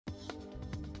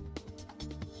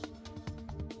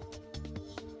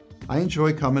I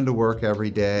enjoy coming to work every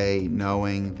day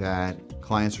knowing that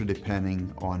clients are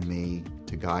depending on me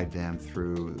to guide them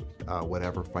through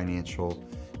whatever financial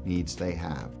needs they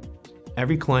have.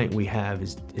 Every client we have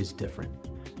is different.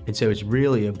 And so it's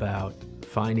really about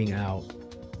finding out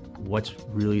what's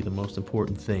really the most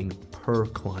important thing per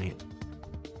client.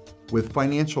 With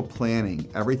financial planning,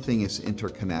 everything is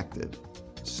interconnected.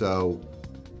 So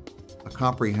a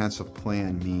comprehensive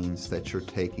plan means that you're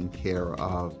taking care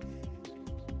of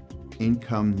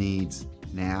income needs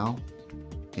now,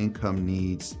 income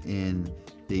needs in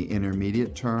the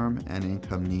intermediate term, and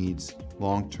income needs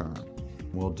long term.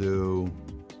 We'll do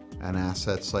an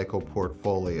asset cycle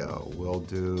portfolio. We'll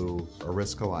do a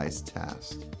riskalyze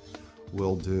test.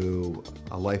 We'll do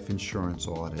a life insurance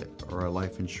audit or a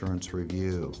life insurance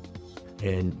review.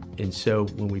 And so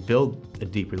when we build a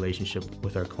deep relationship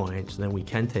with our clients, then we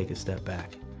can take a step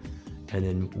back and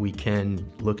then we can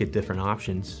look at different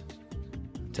options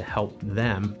to help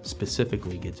them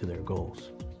specifically get to their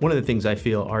goals. One of the things I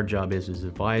feel our job is as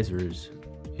advisors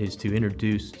is to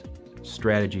introduce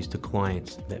strategies to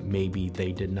clients that maybe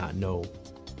they did not know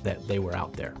that they were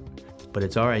out there. But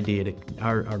it's our idea,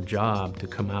 our job to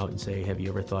come out and say, have you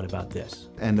ever thought about this?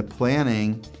 And the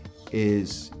planning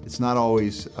it's not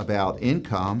always about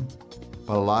income,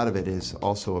 but a lot of it is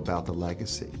also about the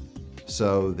legacy.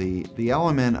 So the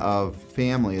element of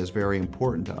family is very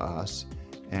important to us,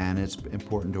 and it's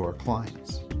important to our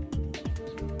clients.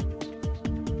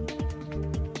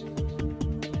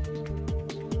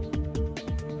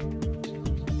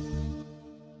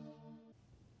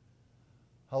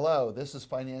 Hello, this is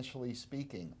Financially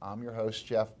Speaking. I'm your host,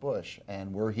 Jeff Bush,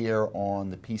 and we're here on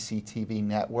the PCTV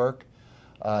network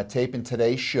taping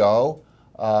today's show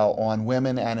on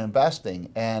women and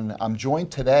investing. And I'm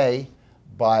joined today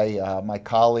by my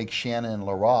colleague Shannon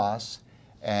LaRosse,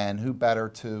 and who better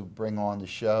to bring on the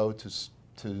show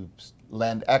to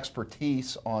lend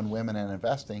expertise on women and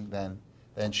investing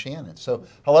than Shannon. So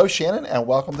hello, Shannon, and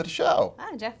welcome to the show.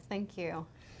 Hi, Jeff. Thank you.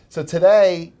 So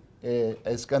today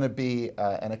is going to be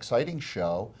an exciting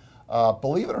show.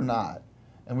 Believe it or not,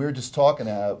 and we were just talking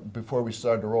before we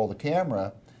started to roll the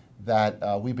camera,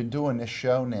 that we've been doing this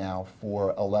show now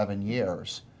for 11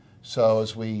 years. So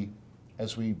as we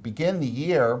begin the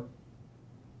year,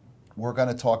 we're going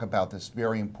to talk about this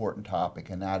very important topic,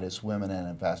 and that is women and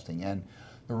investing. And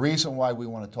the reason why we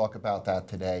want to talk about that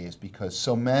today is because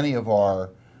so many of our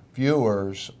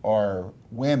viewers are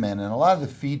women, and a lot of the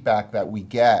feedback that we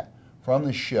get from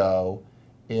the show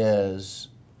is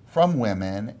from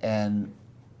women and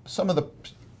some of the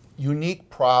unique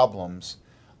problems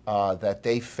that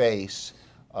they face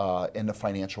in the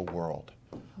financial world.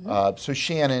 Mm-hmm. So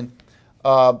Shannon,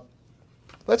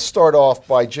 let's start off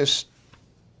by just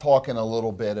talking a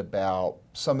little bit about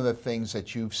some of the things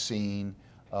that you've seen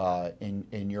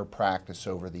in your practice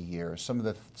over the years, some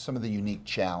of the unique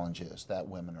challenges that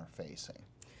women are facing.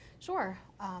 Sure.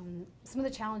 Some of the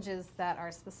challenges that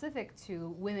are specific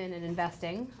to women in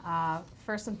investing,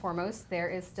 first and foremost, there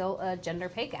is still a gender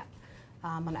pay gap.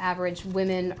 On average,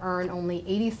 women earn only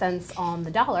 80 cents on the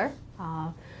dollar,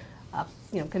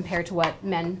 compared to what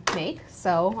men make.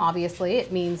 So obviously,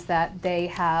 it means that they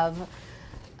have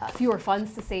fewer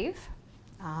funds to save,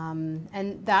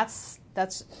 and that's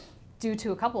due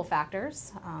to a couple of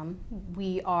factors.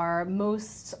 We are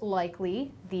most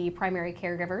likely the primary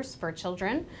caregivers for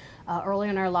children early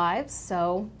in our lives,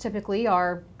 so typically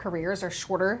our careers are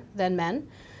shorter than men.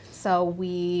 So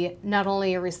we not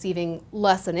only are receiving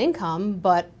less in income,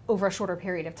 but over a shorter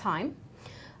period of time.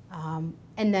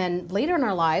 And then later in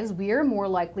our lives, we are more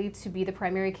likely to be the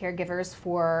primary caregivers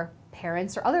for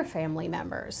parents or other family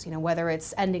members, whether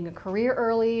it's ending a career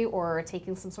early or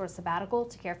taking some sort of sabbatical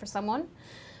to care for someone.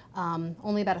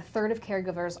 Only about a third of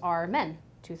caregivers are men,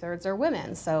 2/3 are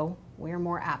women, so we're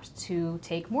more apt to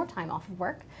take more time off of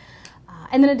work.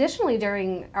 And then additionally,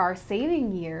 during our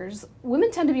saving years,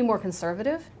 women tend to be more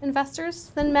conservative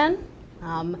investors than men.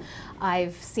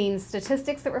 I've seen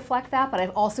statistics that reflect that, but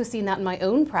I've also seen that in my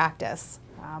own practice.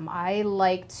 I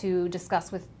like to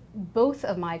discuss with both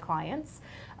of my clients,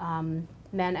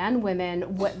 men and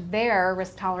women, what their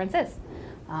risk tolerance is.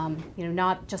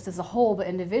 Not just as a whole, but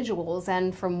individuals.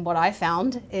 And from what I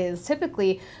found is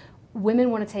typically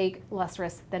women want to take less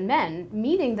risk than men,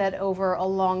 meaning that over a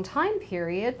long time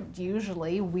period,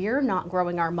 usually we're not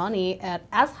growing our money at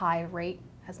as high a rate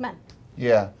as men.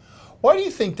 Yeah. Why do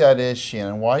you think that is,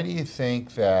 Shannon? Why do you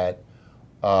think that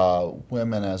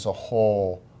women as a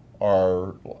whole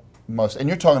are most, and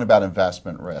you're talking about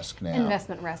investment risk now.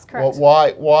 Investment risk, correct.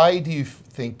 Well, why do you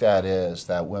think that is,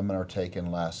 that women are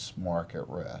taking less market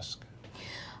risk?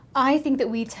 I think that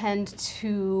we tend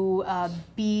to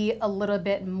be a little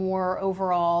bit more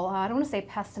overall, I don't want to say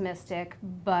pessimistic,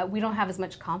 but we don't have as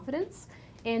much confidence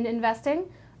in investing.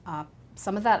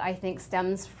 Some of that I think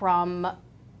stems from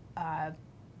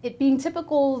it being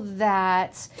typical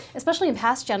that, especially in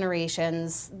past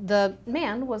generations, the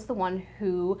man was the one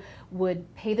who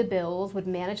would pay the bills, would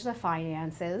manage the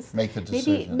finances, Make the decisions.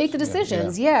 maybe make the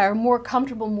decisions, are more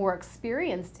comfortable, more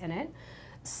experienced in it,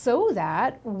 so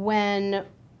that when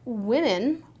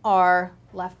women are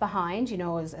left behind,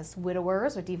 as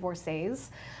widowers or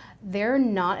divorcees, they're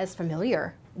not as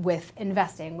familiar with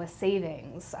investing, with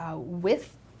savings,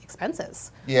 with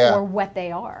expenses, or what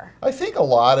they are. I think a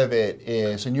lot of it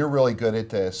is, and you're really good at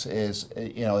this, is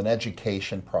an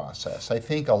education process. I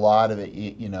think a lot of it,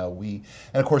 and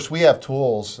of course we have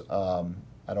tools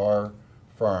at our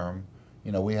firm.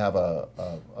 We have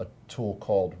a tool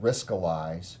called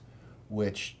Riskalyze,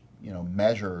 which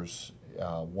measures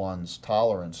one's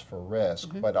tolerance for risk,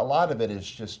 but a lot of it is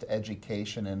just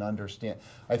education and understand.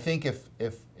 I think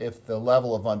if the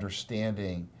level of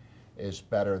understanding is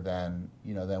better, then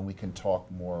we can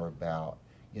talk more about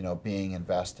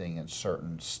investing in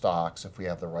certain stocks if we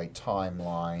have the right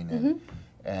timeline,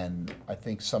 and I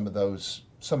think some of those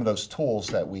tools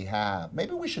that we have,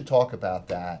 maybe we should talk about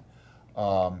that.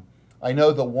 I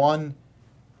know the one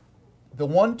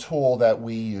tool that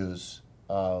we use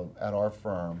at our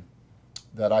firm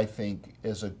that I think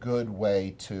is a good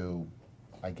way to,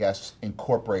 I guess,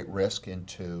 incorporate risk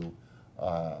into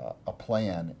a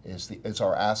plan is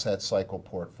our asset cycle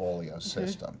portfolio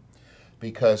system,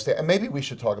 because and maybe we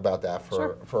should talk about that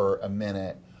for a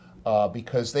minute,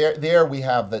 because there we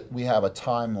have a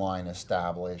timeline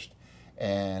established,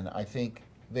 and I think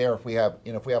there if we have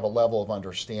a level of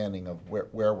understanding of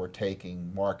where we're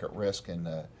taking market risk in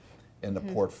the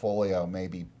portfolio,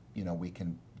 maybe we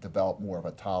can develop more of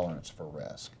a tolerance for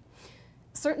risk.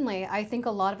 Certainly, I think a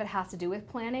lot of it has to do with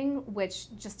planning,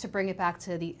 which, just to bring it back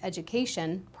to the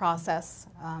education process,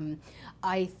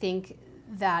 I think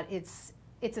that it's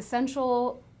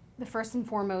essential, the first and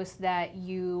foremost, that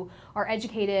you are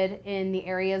educated in the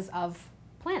areas of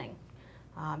planning,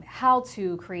 how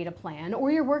to create a plan,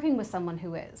 or you're working with someone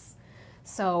who is.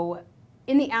 So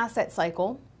in the asset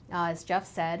cycle, as Jeff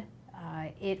said,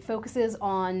 it focuses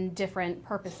on different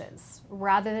purposes,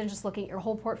 rather than just looking at your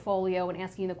whole portfolio and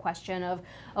asking the question of,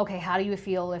 okay, how do you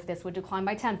feel if this would decline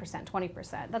by 10%,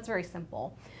 20%? That's very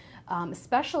simple.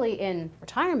 Especially in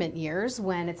retirement years,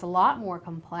 when it's a lot more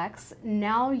complex,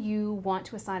 now you want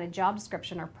to assign a job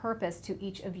description or purpose to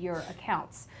each of your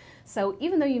accounts. So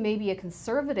even though you may be a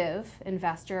conservative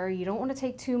investor, you don't want to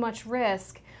take too much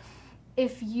risk.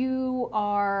 If you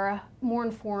are more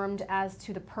informed as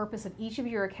to the purpose of each of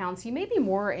your accounts, you may be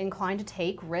more inclined to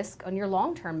take risk on your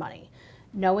long-term money,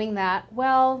 knowing that,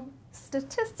 well,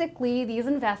 statistically, these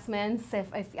investments, if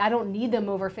I don't need them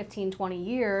over 15, 20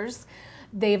 years,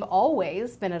 they've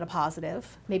always been at a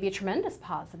positive, maybe a tremendous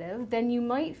positive, then you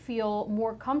might feel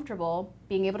more comfortable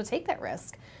being able to take that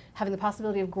risk, having the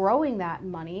possibility of growing that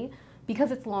money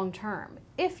because it's long-term,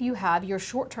 if you have your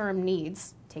short-term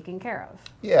needs taken care of.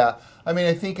 Yeah, I mean,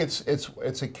 I think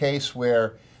it's a case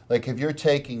where, like, if you're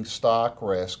taking stock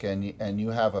risk and you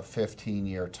have a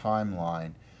 15-year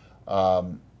timeline,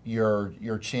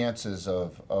 your chances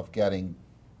of getting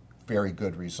very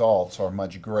good results are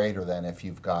much greater than if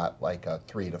you've got like a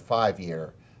 3 to 5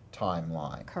 year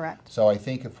timeline. Correct. So I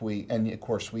think if we, and of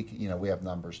course we have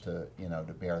numbers to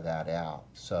to bear that out.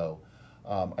 So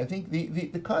I think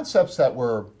the concepts that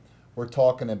we're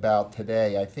talking about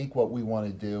today, I think what we want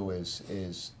to do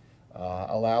is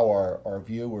allow our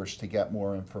viewers to get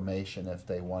more information if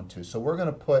they want to. So we're going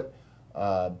to put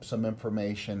some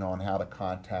information on how to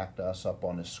contact us up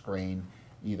on the screen,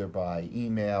 either by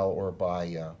email or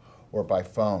by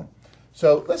phone.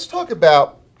 So let's talk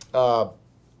about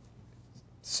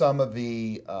some of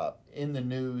the in the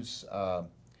news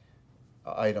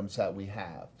items that we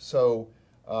have. So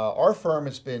our firm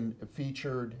has been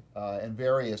featured in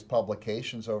various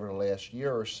publications over the last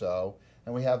year or so,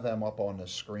 and we have them up on the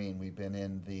screen. We've been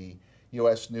in the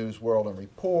U.S. News World and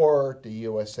Report, the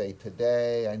USA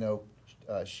Today. I know,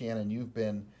 Shannon, you've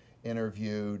been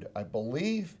interviewed, I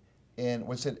believe, in,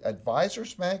 was it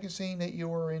Advisors Magazine that you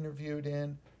were interviewed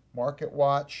in? Market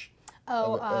Watch?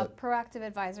 Proactive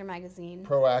Advisor Magazine.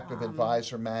 Proactive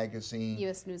Advisor Magazine.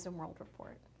 U.S. News and World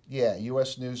Report. Yeah,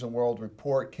 U.S. News and World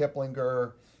Report,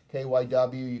 Kiplinger,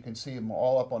 KYW. You can see them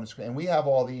all up on the screen. And we have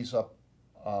all these up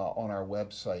on our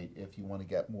website if you want to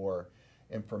get more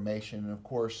information. And of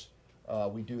course,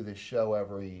 we do this show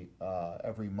every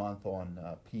month on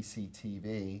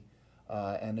PCTV.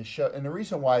 And the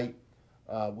reason why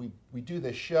we do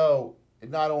this show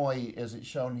not only is it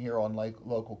shown here on like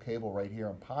local cable right here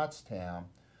in Pottstown,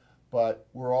 but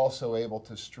we're also able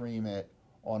to stream it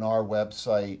on our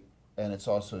website, and it's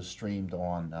also streamed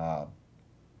on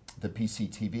the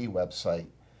PCTV website.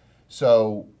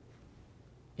 So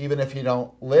even if you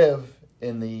don't live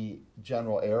in the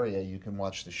general area, you can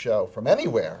watch the show from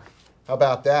anywhere. How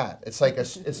about that? It's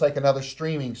like another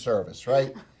streaming service,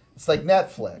 right? It's like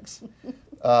Netflix.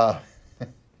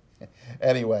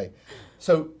 Anyway,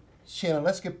 so Shannon,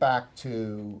 let's get back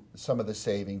to some of the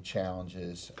saving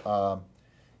challenges.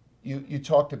 You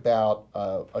talked about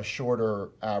a shorter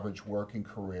average working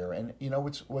career, and you know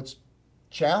what's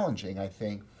challenging, I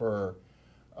think, for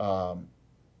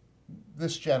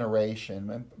this generation,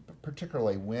 and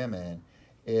particularly women,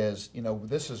 is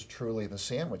this is truly the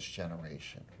sandwich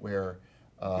generation, where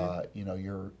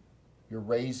you're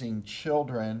raising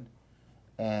children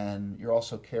and you're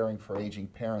also caring for aging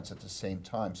parents at the same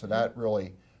time. So that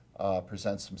really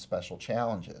presents some special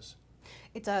challenges.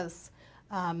 It does.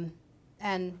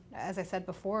 And as I said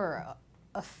before,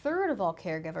 a third of all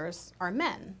caregivers are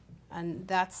men. And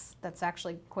that's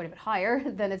actually quite a bit higher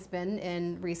than it's been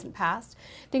in recent past.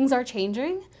 Things are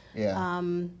changing. Yeah.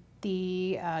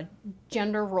 The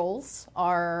gender roles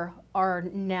are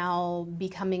now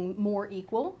becoming more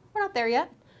equal. We're not there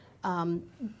yet.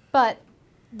 But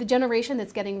the generation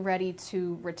that's getting ready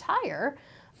to retire,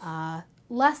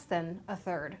 less than a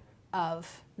third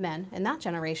of men in that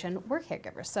generation were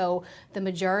caregivers. So the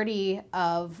majority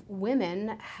of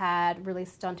women had really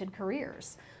stunted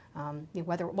careers,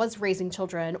 whether it was raising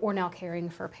children or now caring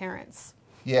for parents.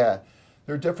 Yeah,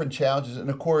 there are different challenges, and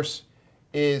of course,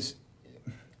 is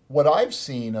what I've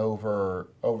seen over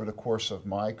the course of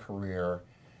my career,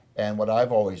 and what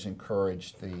I've always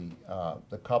encouraged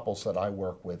the couples that I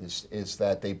work with is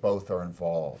that they both are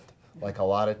involved. Like a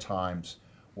lot of times,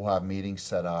 we'll have meetings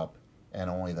set up, and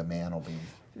only the man will be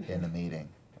in the meeting,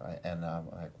 right? And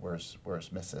like, where's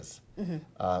Mrs.? Mm-hmm.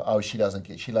 Oh, she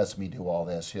lets me do all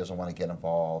this. She doesn't want to get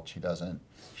involved. She doesn't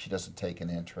take an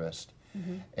interest.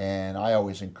 Mm-hmm. And I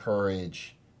always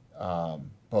encourage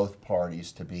both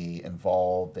parties to be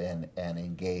involved and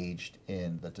engaged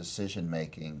in the decision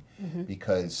making, mm-hmm.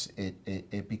 because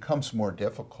it becomes more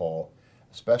difficult,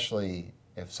 especially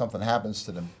if something happens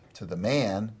to the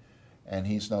man and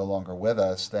he's no longer with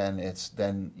us. Then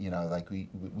like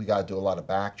we got to do a lot of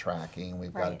backtracking.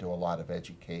 We've got to do a lot of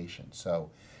education. So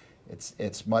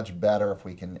it's much better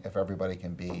if everybody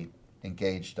can be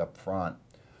engaged up front.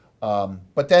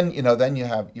 But then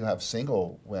you have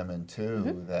single women too,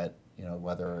 mm-hmm. that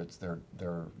whether it's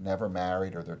they're never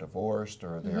married or they're divorced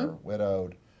or they're mm-hmm.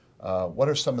 widowed. What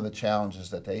are some of the challenges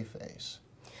that they face?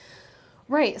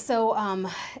 Right. So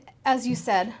as you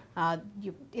said,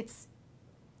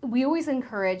 we always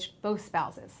encourage both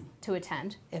spouses to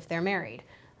attend if they're married.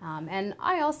 And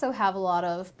I also have a lot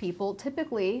of people,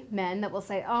 typically men, that will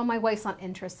say, oh, my wife's not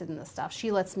interested in this stuff.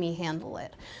 She lets me handle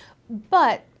it.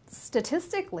 But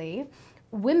statistically,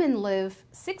 women live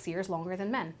 6 years longer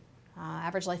than men.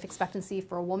 Average life expectancy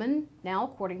for a woman now,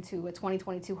 according to a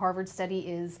 2022 Harvard study,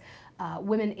 is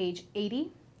women age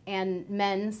 80 and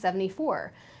men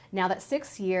 74. Now that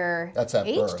 6-year age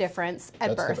birth. Difference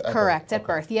at birth, correct, at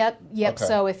birth. Yep. Okay.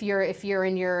 So if you're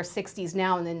in your 60s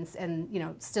now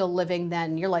and still living,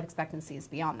 then your life expectancy is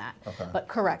beyond that. Okay. But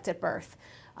correct at birth,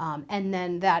 and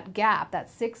then that gap, that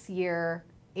 6-year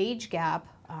age gap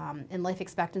in life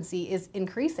expectancy is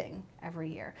increasing every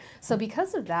year. So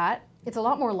because of that, it's a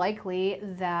lot more likely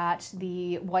that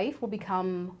the wife will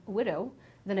become a widow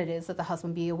than it is that the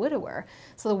husband be a widower.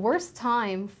 So the worst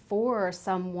time for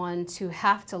someone to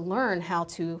have to learn how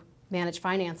to manage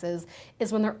finances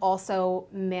is when they're also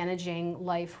managing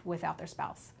life without their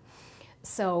spouse.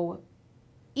 So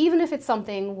even if it's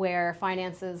something where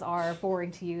finances are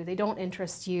boring to you, they don't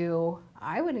interest you,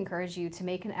 I would encourage you to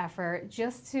make an effort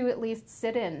just to at least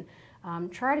sit in,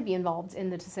 try to be involved in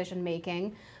the decision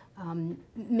making.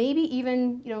 Maybe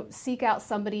even seek out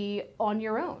somebody on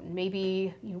your own.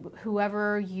 Maybe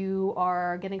whoever you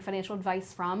are getting financial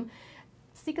advice from,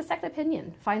 seek a second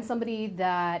opinion. Find somebody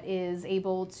that is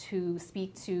able to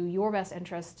speak to your best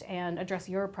interest and address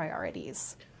your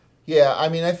priorities. Yeah, I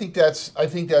mean, I think that's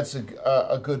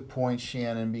a good point,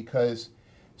 Shannon, because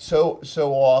so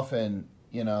often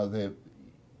the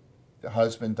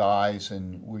husband dies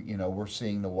and we're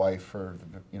seeing the wife for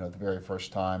the very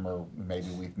first time, or maybe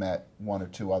we've met one or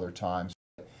two other times.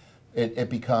 It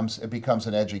becomes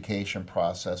an education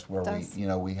process where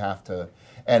we have to,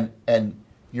 and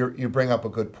you bring up a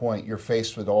good point. You're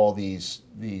faced with all these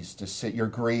you're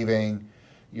grieving,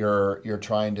 you're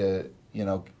trying to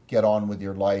get on with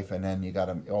your life, and then you got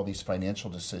all these financial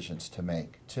decisions to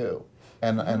make too.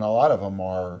 and a lot of them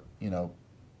are, you know,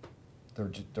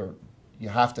 they're you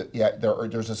have to, yeah,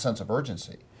 there's a sense of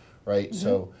urgency, right?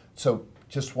 So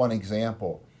just one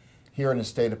example, here in the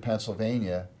state of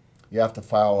Pennsylvania, you have to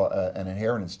file an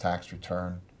inheritance tax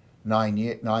return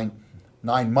 9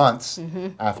 months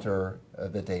after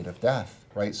the date of death,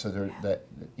 right? So that,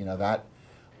 you know, that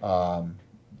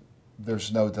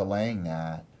there's no delaying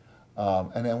that.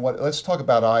 And then let's talk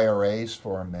about IRAs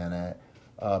for a minute,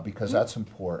 because that's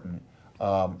important.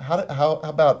 How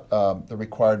about the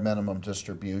required minimum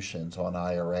distributions on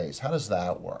IRAs? How does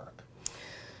that work?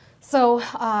 So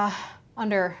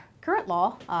under current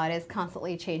law, it is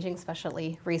constantly changing,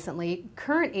 especially recently.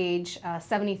 Current age,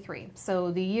 73.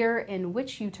 So the year in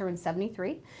which you turn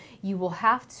 73, you will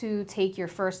have to take your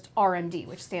first RMD,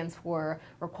 which stands for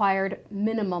Required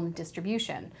Minimum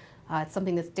Distribution. It's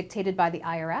something that's dictated by the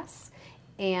IRS,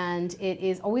 and it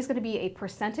is always going to be a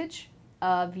percentage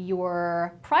of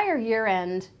your prior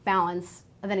year-end balance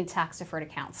of any tax-deferred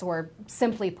accounts. Or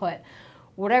simply put,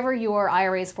 whatever your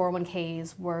IRAs,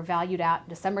 401ks were valued at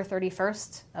December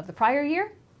 31st of the prior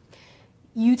year,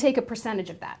 you take a percentage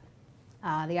of that.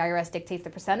 The IRS dictates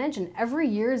the percentage, and every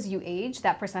year as you age,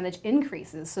 that percentage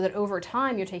increases, so that over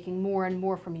time you're taking more and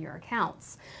more from your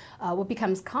accounts. What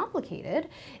becomes complicated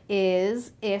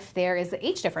is if there is an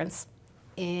age difference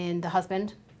in the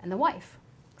husband and the wife.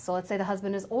 So let's say the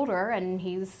husband is older and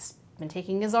he's been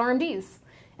taking his RMDs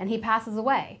and he passes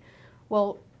away.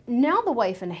 Well, now the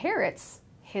wife inherits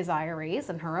his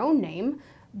IRAs in her own name,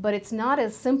 but it's not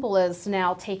as simple as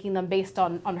now taking them based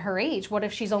on her age. What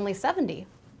if she's only 70?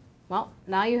 Well,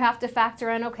 now you have to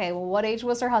factor in, okay, well, what age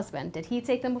was her husband? Did he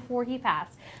take them before he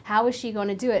passed? How is she going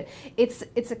to do it?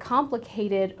 It's a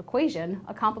complicated equation,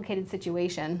 a complicated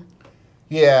situation.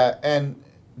 Yeah, and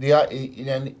the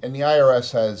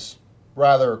IRS has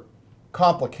rather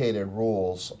complicated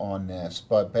rules on this,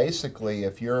 but basically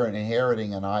if you're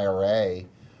inheriting an IRA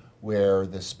where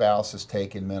the spouse is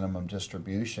taking minimum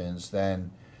distributions,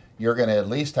 then you're going to at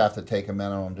least have to take a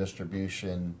minimum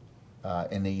distribution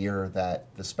in the year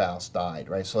that the spouse died,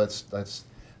 right? So so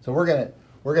we're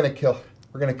gonna kill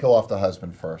off the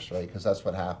husband first, right? Because that's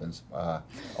what happens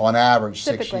on average,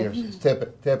 Typically. 6 years,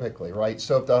 typically, right?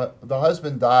 So if the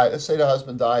husband dies, let's say the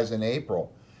husband dies in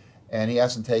April, and he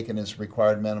hasn't taken his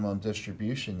required minimum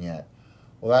distribution yet,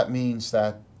 well, that means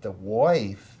that the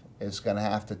wife is going to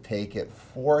have to take it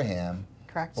for him.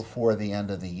 Correct. Before the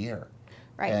end of the year.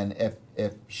 Right. And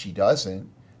if she doesn't,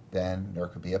 then there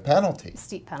could be a penalty.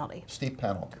 Steep penalty. Steep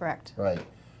penalty. Correct. Right.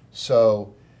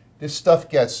 So this stuff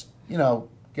gets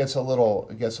a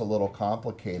little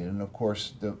complicated, and of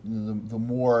course the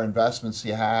more investments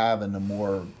you have, and the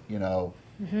more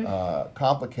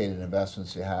complicated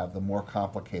investments you have, the more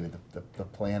complicated the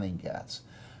planning gets.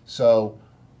 So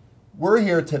we're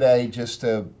here today just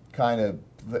to kind of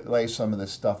lay some of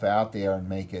this stuff out there and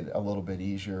make it a little bit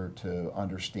easier to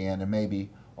understand, and maybe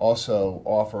also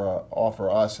offer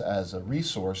us as a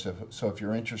resource. If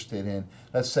you're interested in,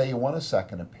 let's say you want a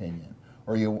second opinion,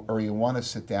 or you want to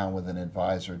sit down with an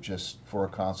advisor just for a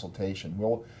consultation.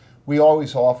 We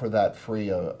always offer that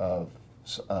free of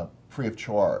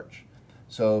charge.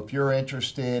 So if you're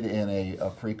interested in a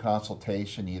free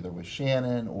consultation, either with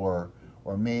Shannon or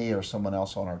me or someone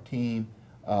else on our team,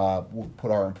 we'll put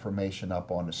our information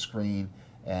up on the screen,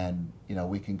 and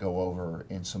we can go over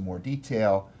in some more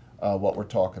detail what we're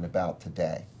talking about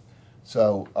today.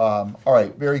 So, all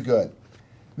right, very good.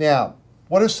 Now,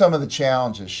 what are some of the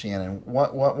challenges, Shannon?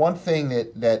 One thing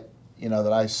that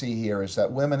I see here is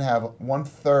that women have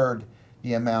 1/3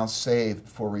 the amount saved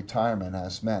for retirement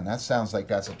as men. That sounds like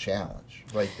that's a challenge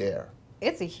right there.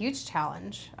 It's a huge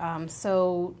challenge.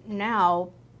 So now,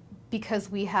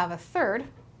 because we have 1/3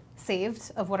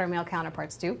 saved of what our male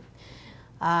counterparts do,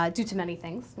 due to many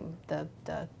things, the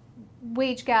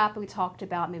wage gap we talked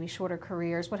about, maybe shorter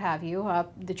careers, what have you.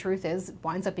 The truth is, it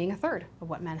winds up being 1/3 of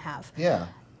what men have. Yeah.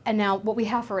 And now what we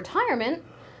have for retirement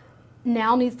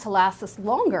now needs to last us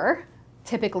longer,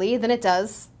 typically, than it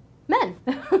does men.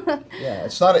 Yeah,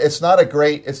 it's not a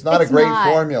great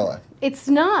formula. It's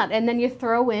not. And then you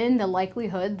throw in the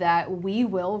likelihood that we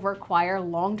will require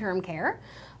long-term care,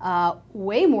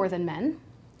 way more than men.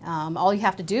 All you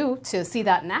have to do to see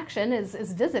that in action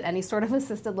is visit any sort of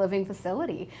assisted living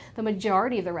facility. The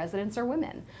majority of the residents are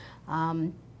women.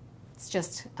 It's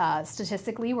just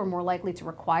statistically, we're more likely to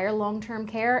require long-term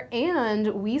care,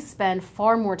 and we spend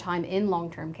far more time in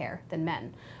long-term care than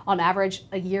men. On average,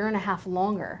 1.5 years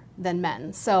longer than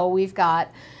men. So we've got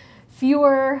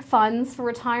fewer funds for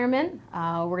retirement.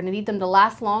 We're going to need them to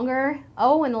last longer.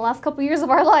 Oh, in the last couple years of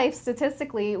our life,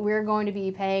 statistically, we're going to be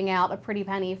paying out a pretty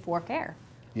penny for care.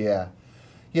 Yeah.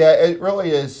 Yeah, it really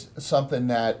is something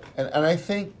that, and I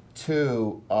think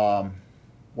too,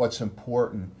 what's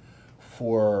important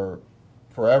for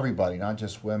everybody, not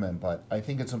just women, but I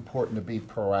think it's important to be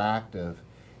proactive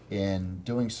in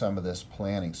doing some of this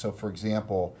planning. So, for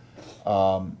example,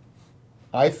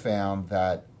 I found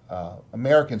that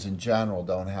Americans in general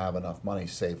don't have enough money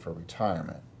saved for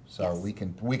retirement. So Yes.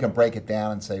 we can break it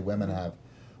down and say women have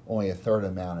only a third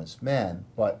amount as men,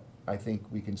 but I think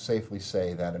we can safely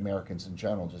say that Americans in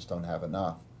general just don't have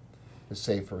enough to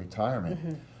save for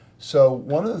retirement. So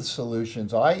one of the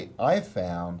solutions I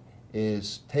found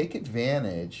is take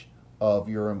advantage of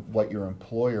what your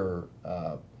employer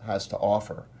has to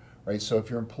offer, right? So if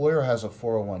your employer has a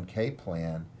 401k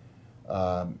plan,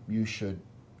 you should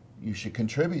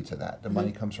contribute to that. The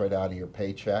money comes right out of your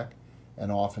paycheck,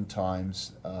 and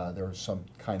oftentimes there's some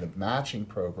kind of matching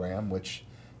program, which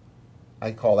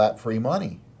I call that free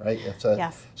money, right?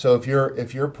 Yes. So if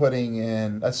you're putting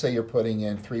in, let's say you're putting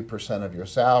in 3% of your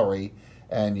salary,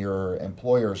 and your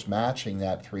employer's matching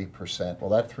that 3%, well,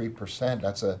 that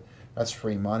 3% that's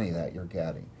free money that you're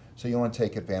getting. So you want to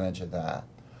take advantage of that.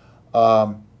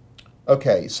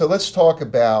 Okay, so let's talk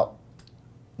about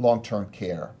long-term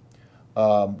care.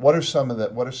 What are some of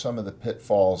the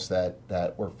pitfalls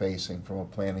that we're facing from a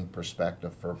planning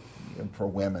perspective for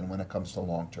women when it comes to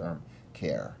long-term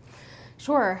care?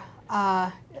 Sure.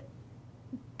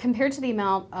 Compared to the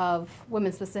amount of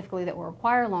women specifically that will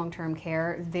require long-term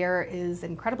care, there is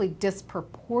an incredibly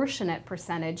disproportionate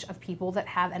percentage of people that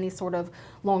have any sort of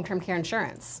long-term care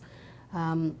insurance.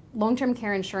 Long-term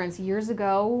care insurance years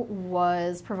ago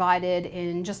was provided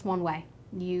in just one way.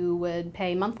 You would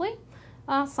pay monthly,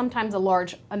 sometimes a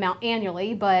large amount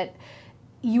annually, but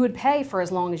you would pay for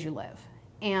as long as you live.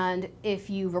 And if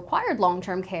you required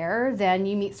long-term care, then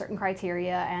you meet certain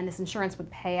criteria and this insurance would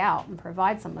pay out and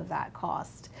provide some of that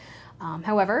cost.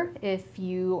 However, if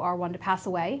you are one to pass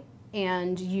away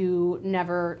and you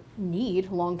never need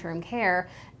long-term care,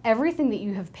 everything that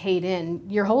you have paid in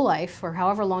your whole life or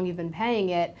however long you've been paying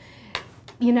it,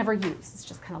 you never use. It's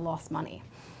just kind of lost money.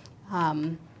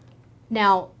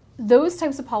 Now, those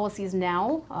types of policies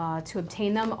now, to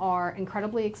obtain them are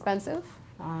incredibly expensive.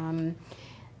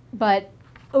 But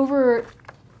over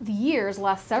the years,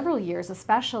 last several years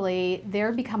especially, there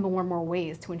have become more and more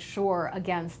ways to insure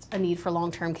against a need for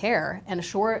long-term care and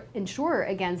insure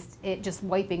against it just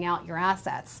wiping out your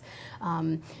assets.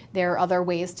 There are other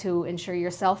ways to insure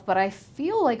yourself, but I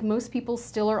feel like most people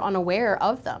still are unaware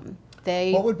of them.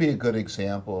 What would be a good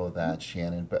example of that,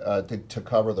 Shannon, to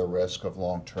cover the risk of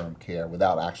long-term care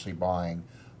without actually buying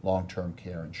long-term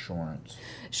care insurance?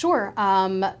 Sure.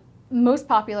 Most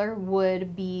popular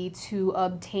would be to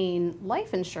obtain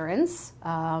life insurance.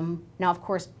 Now, of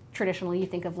course, traditionally you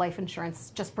think of life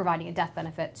insurance just providing a death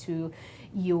benefit to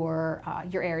your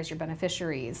heirs, your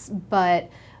beneficiaries.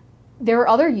 But there are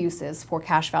other uses for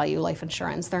cash value life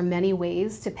insurance. There are many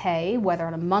ways to pay, whether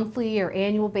on a monthly or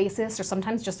annual basis, or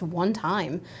sometimes just one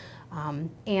time.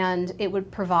 And it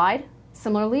would provide,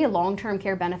 similarly, a long-term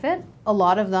care benefit. A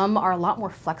lot of them are a lot more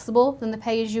flexible than the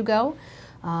pay-as-you-go.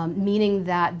 Meaning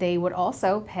that they would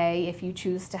also pay if you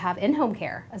choose to have in-home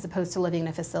care as opposed to living in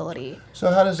a facility.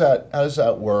 So how does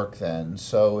that work then?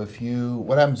 So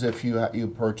what happens if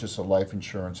you purchase a life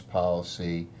insurance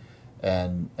policy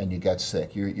and you get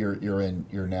sick?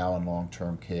 You're now in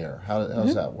long-term care. How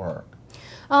does that work?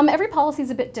 Every policy is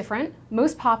a bit different.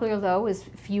 Most popular, though, is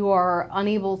if you are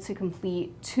unable to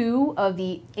complete 2 of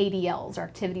the ADLs, or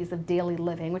activities of daily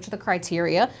living, which are the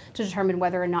criteria to determine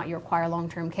whether or not you require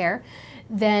long-term care,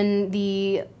 then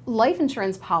the life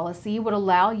insurance policy would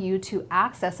allow you to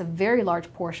access a very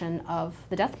large portion of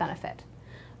the death benefit.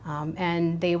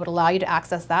 And they would allow you to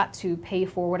access that to pay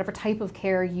for whatever type of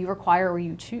care you require or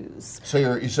you choose.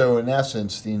 So in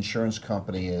essence, the insurance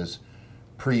company is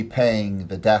prepaying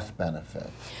the death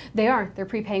benefit. They are. They're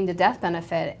prepaying the death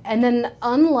benefit. And then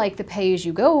unlike the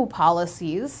pay-as-you-go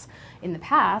policies in the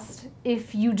past,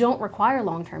 if you don't require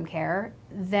long-term care,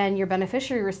 then your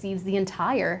beneficiary receives the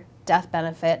entire death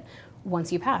benefit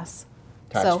once you pass.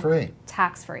 Tax-free. So,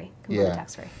 tax-free. Completely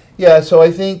tax-free. Yeah, so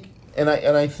I think,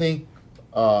 I think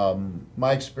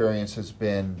my experience has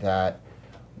been that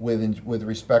with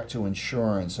respect to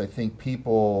insurance, I think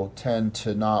people tend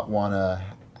to not want to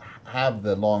have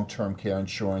the long-term care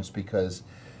insurance because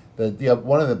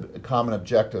one of the common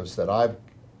objectives that I've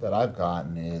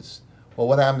gotten is, well,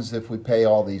 what happens if we pay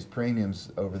all these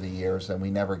premiums over the years and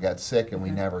we never get sick and we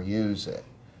never use it?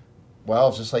 Well,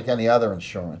 it's just like any other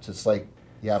insurance. It's like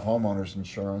you have homeowners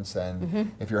insurance,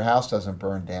 and if your house doesn't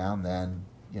burn down, then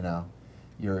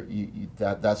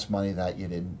that's money that you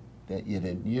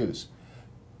didn't use.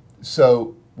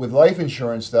 So with life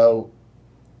insurance, though,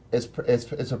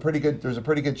 it's a pretty good. There's a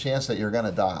pretty good chance that you're going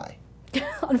to die.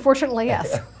 Unfortunately,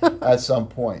 yes. At some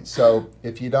point. So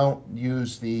if you don't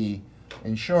use the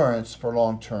insurance for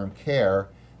long-term care,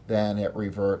 then it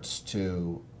reverts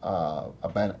to a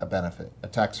benefit, a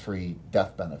tax-free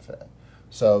death benefit.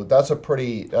 So that's a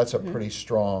pretty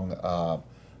strong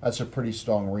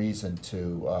reason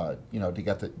to to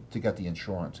get the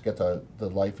insurance, get the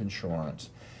life insurance.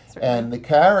 Certainly. And the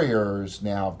carriers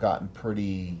now have gotten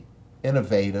pretty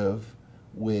innovative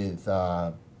with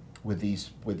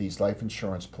these life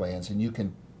insurance plans, and you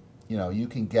can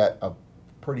get a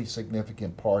pretty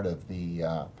significant part of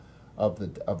the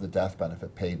death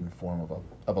benefit paid in the form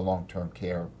of a long-term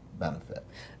care benefit.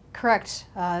 Correct.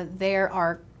 There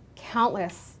are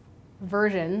countless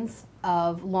versions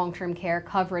of long-term care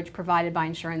coverage provided by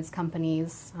insurance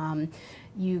companies.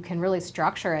 You can really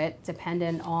structure it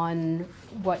dependent on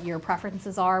what your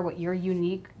preferences are, what your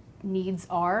unique needs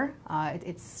are.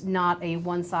 It's not a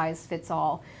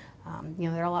one-size-fits-all.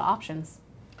 There are a lot of options.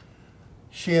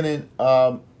 Shannon,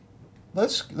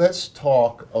 let's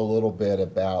talk a little bit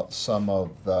about some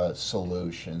of the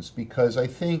solutions, because I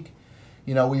think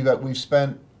we've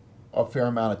spent a fair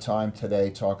amount of time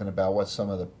today talking about what some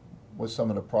of the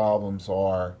problems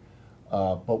are,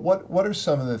 but what are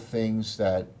some of the things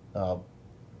that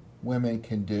women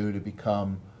can do to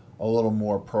become a little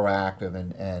more proactive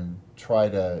and try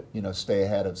to stay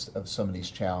ahead of some of these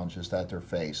challenges that they're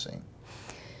facing?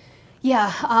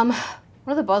 Yeah,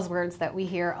 one of the buzzwords that we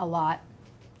hear a lot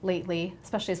lately,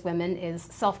 especially as women, is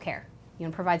self-care. You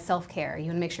want to provide self-care. You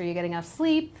want to make sure you're getting enough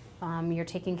sleep, you're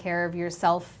taking care of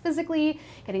yourself physically,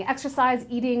 getting exercise,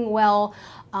 eating well,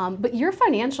 but your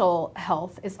financial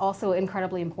health is also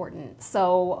incredibly important.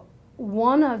 So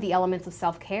one of the elements of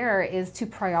self-care is to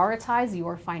prioritize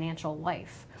your financial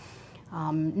life.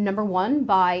 Number one,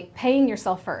 by paying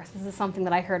yourself first. This is something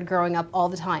that I heard growing up all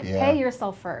the time. Yeah. Pay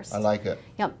yourself first. I like it.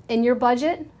 Yep. In your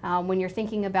budget, when you're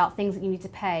thinking about things that you need to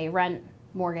pay, rent,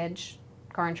 mortgage,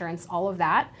 car insurance, all of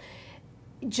that,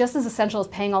 just as essential as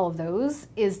paying all of those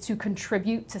is to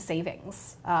contribute to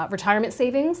savings, retirement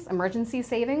savings, emergency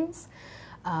savings.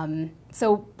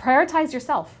 So prioritize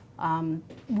yourself.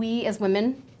 We as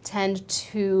women tend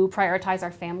to prioritize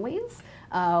our families.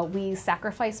 We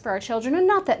sacrifice for our children, and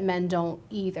not that men don't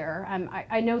either.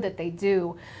 I know that they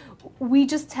do. We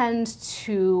just tend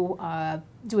to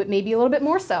do it maybe a little bit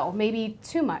more so, maybe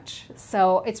too much.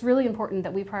 So it's really important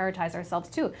that we prioritize ourselves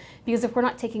too, because if we're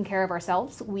not taking care of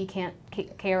ourselves, we can't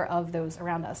take care of those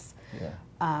around us. Yeah.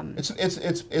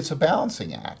 It's a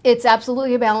balancing act. It's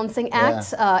absolutely a balancing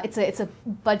act. Yeah. It's a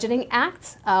budgeting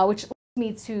act, which leads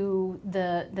me to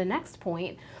the next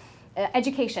point.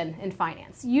 Education in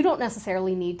finance. You don't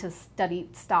necessarily need to study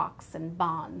stocks and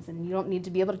bonds, and you don't need to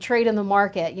be able to trade in the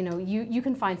market. You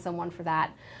can find someone for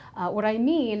that. What I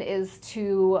mean is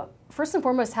to first and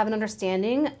foremost have an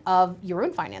understanding of your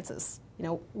own finances.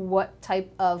 What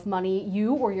type of money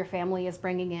you or your family is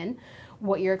bringing in,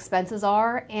 what your expenses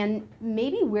are, and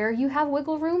maybe where you have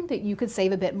wiggle room that you could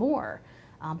save a bit more.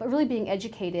 But really being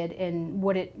educated in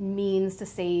what it means to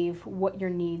save, what your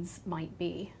needs might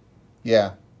be.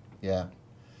 Yeah. Yeah.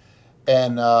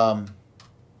 And,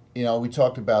 we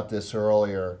talked about this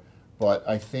earlier, but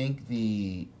I think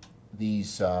these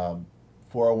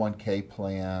 401k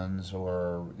plans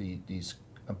or these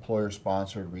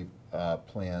employer-sponsored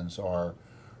plans are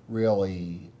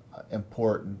really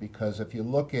important, because if you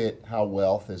look at how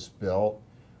wealth is built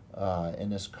in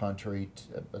this country,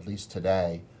 at least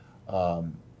today,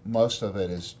 most of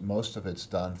it's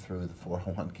done through the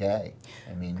 401k.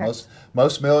 I mean,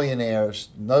 most millionaires,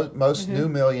 most new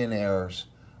millionaires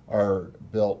are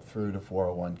built through the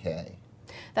 401k.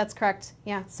 That's correct.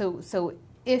 Yeah. So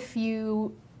if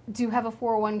you do have a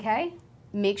 401k,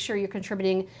 make sure you're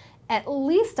contributing at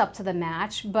least up to the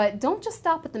match, but don't just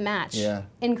stop at the match. Yeah.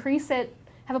 Increase it.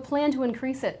 Have a plan to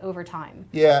increase it over time.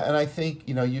 Yeah, and I think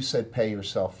you said pay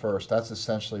yourself first. That's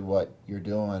essentially what you're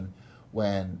doing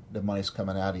when the money's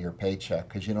coming out of your paycheck,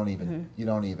 because you don't even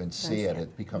see it.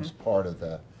 It becomes part of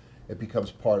the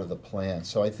plan.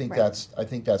 So I think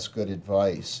that's good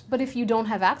advice. But if you don't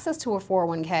have access to a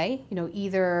 401k,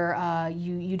 either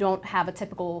you don't have a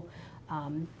typical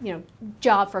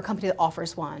job for a company that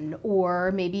offers one,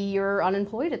 or maybe you're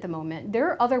unemployed at the moment, there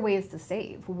are other ways to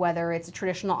save, whether it's a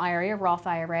traditional IRA, a Roth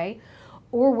IRA,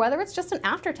 or whether it's just an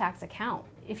after-tax account.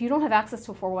 If you don't have access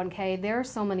to a 401k, there are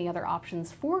so many other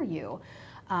options for you.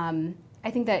 I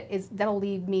think that'll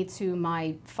lead me to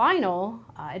my final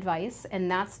advice, and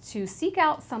that's to seek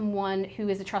out someone who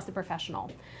is a trusted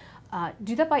professional.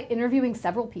 Do that by interviewing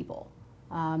several people.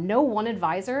 No one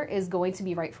advisor is going to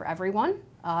be right for everyone.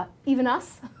 even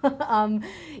us.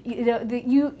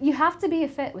 You have to be a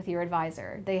fit with your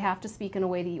advisor. They have to speak in a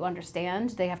way that you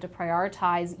understand. They have to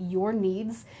prioritize your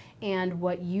needs and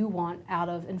what you want out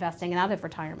of investing and out of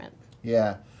retirement.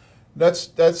 Yeah,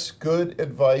 that's good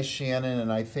advice, Shannon,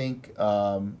 and I think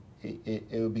it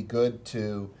would be good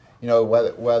to,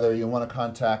 whether you want to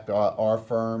contact our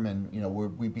firm, and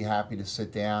we'd be happy to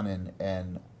sit down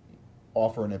and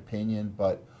offer an opinion,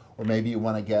 or maybe you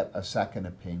want to get a second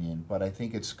opinion. But I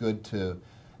think it's good to,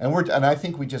 and I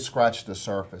think we just scratched the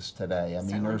surface today. I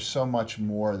mean, there's so much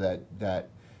more that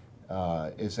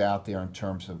is out there in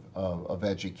terms of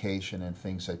education and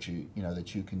things that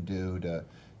you can do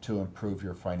to improve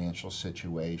your financial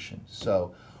situation.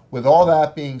 So with all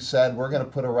that being said, we're going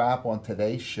to put a wrap on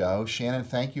today's show. Shannon,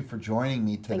 thank you for joining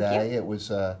me today. It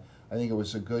was I think it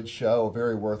was a good show, a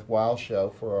very worthwhile show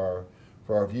for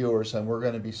our viewers, and we're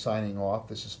going to be signing off.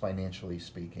 This is Financially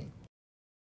Speaking.